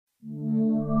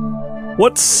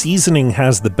What seasoning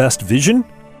has the best vision?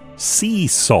 Sea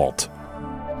salt.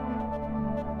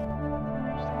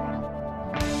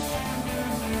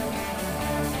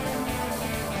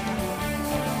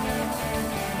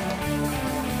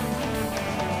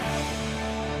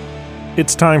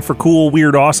 It's time for Cool,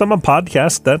 Weird, Awesome, a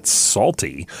podcast that's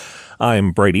salty.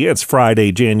 I'm Brady. It's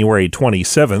Friday, January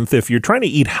 27th. If you're trying to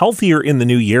eat healthier in the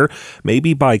new year,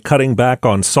 maybe by cutting back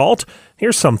on salt,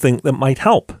 here's something that might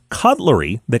help.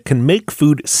 Cutlery that can make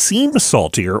food seem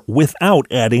saltier without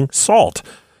adding salt.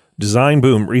 Design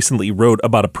Boom recently wrote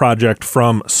about a project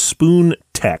from Spoon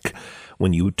Tech.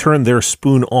 When you turn their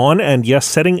spoon on, and yes,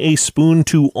 setting a spoon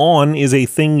to on is a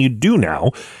thing you do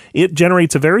now, it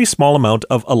generates a very small amount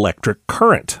of electric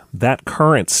current. That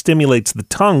current stimulates the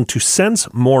tongue to sense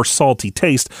more salty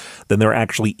taste than there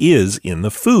actually is in the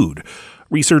food.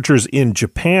 Researchers in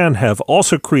Japan have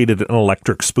also created an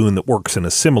electric spoon that works in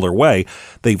a similar way.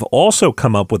 They've also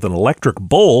come up with an electric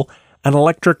bowl and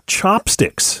electric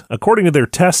chopsticks. According to their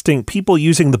testing, people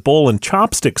using the bowl and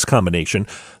chopsticks combination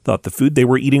thought the food they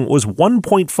were eating was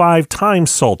 1.5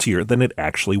 times saltier than it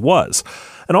actually was.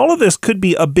 And all of this could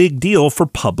be a big deal for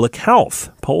public health.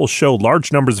 Polls show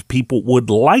large numbers of people would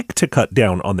like to cut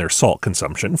down on their salt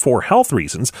consumption for health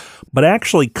reasons, but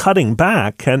actually cutting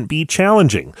back can be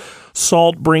challenging.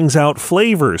 Salt brings out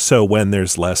flavor, so when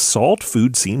there's less salt,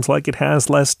 food seems like it has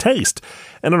less taste.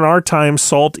 And in our time,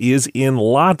 salt is in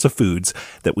lots of foods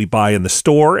that we buy in the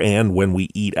store and when we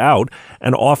eat out,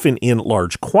 and often in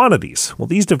large quantities. Well,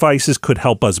 these devices could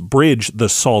help us bridge the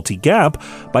salty gap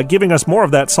by giving us more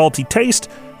of that salty taste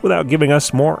without giving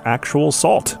us more actual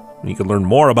salt. You can learn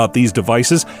more about these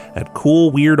devices at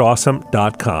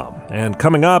coolweirdawesome.com. And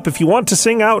coming up, if you want to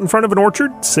sing out in front of an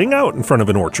orchard, sing out in front of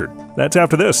an orchard. That's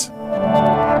after this.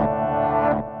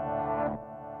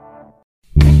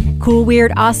 Cool,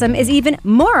 Weird, Awesome is even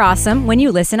more awesome when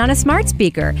you listen on a smart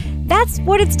speaker. That's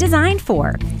what it's designed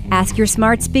for. Ask your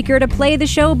smart speaker to play the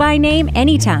show by name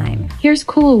anytime. Here's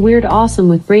Cool, Weird, Awesome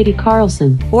with Brady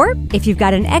Carlson. Or if you've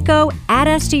got an Echo, add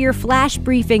us to your flash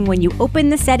briefing when you open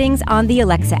the settings on the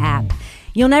Alexa app.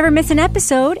 You'll never miss an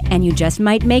episode, and you just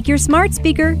might make your smart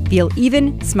speaker feel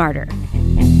even smarter.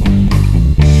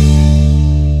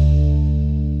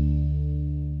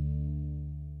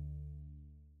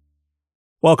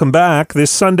 Welcome back. This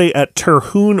Sunday at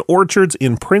Terhune Orchards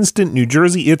in Princeton, New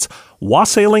Jersey, it's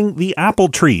wassailing the apple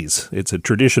trees. It's a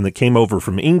tradition that came over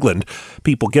from England.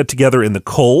 People get together in the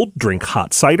cold, drink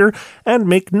hot cider, and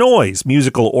make noise,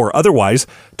 musical or otherwise,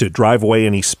 to drive away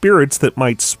any spirits that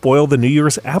might spoil the New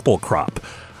Year's apple crop.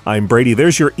 I'm Brady.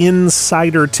 There's your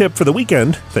insider tip for the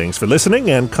weekend. Thanks for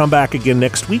listening, and come back again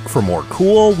next week for more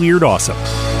Cool, Weird, Awesome.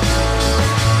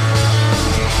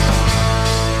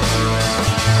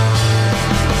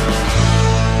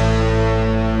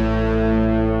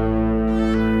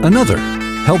 Another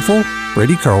helpful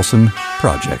Brady Carlson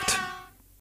project.